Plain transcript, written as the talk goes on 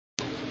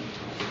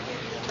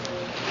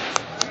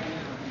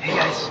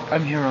guys,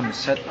 I'm here on the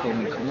set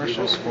filming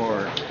commercials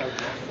for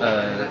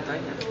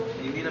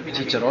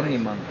Chicharron ni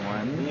Mang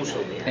Juan,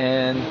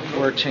 and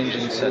we're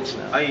changing sets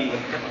now.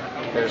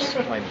 There's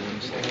my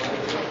broomstick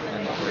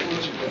and the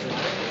fridge.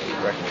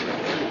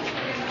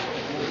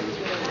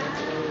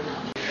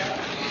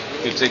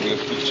 You're taking a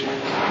picture.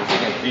 You're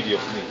taking a video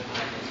of me.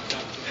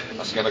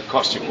 That's gonna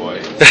cost you,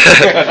 boy.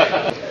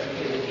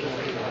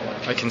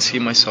 I can see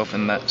myself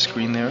in that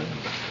screen there.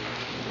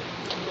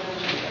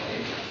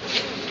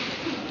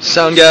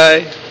 Sound guy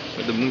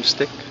with the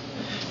broomstick.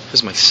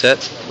 Here's my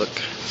set. Look.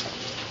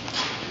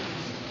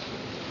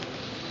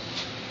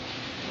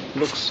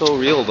 Looks so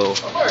real though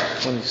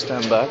when you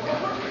stand back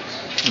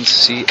and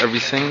see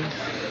everything.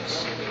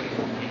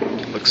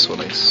 Looks so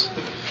nice.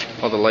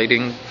 All the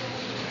lighting.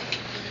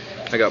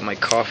 I got my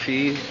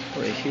coffee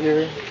right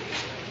here.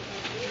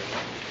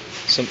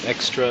 Some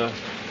extra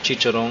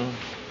chicharron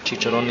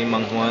ni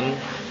Mang Juan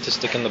to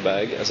stick in the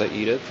bag as I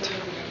eat it.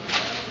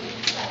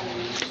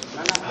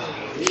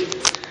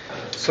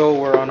 So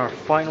we're on our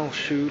final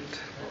shoot,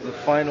 the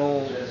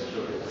final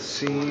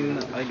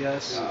scene, I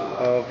guess,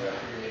 of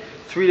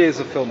 3 days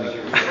of filming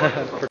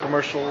for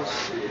commercials,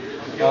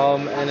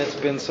 and it's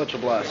been such a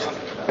blast.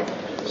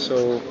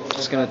 So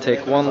just gonna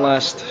take one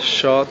last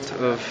shot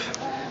of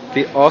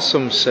the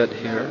awesome set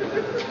here.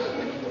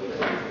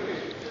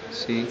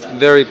 See,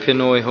 very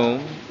Pinoy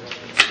home.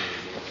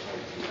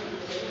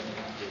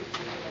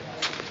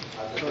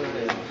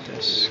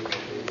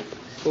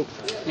 Oh,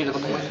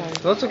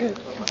 that's okay.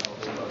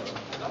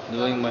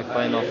 Doing my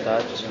final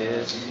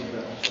touches.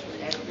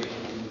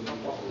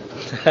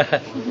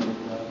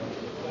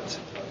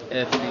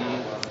 Effie.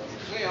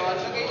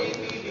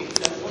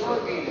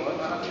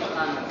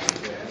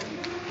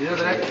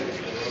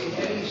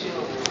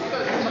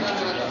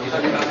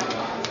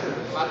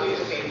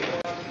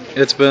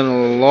 It's been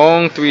a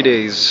long 3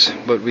 days,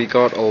 but we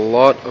got a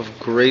lot of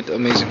great,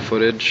 amazing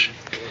footage,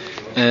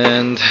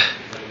 and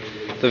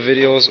the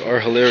videos are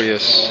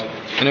hilarious,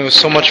 and it was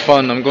so much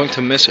fun. I'm going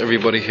to miss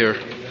everybody here,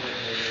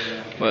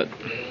 but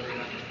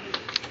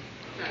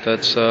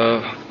that's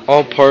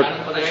all part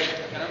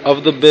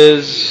of the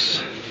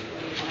biz,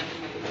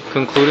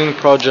 concluding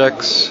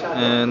projects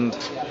and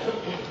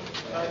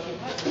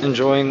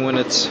enjoying when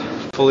it's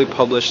fully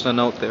published and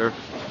out there.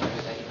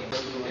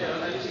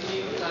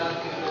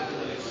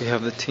 We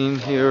have the team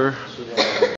here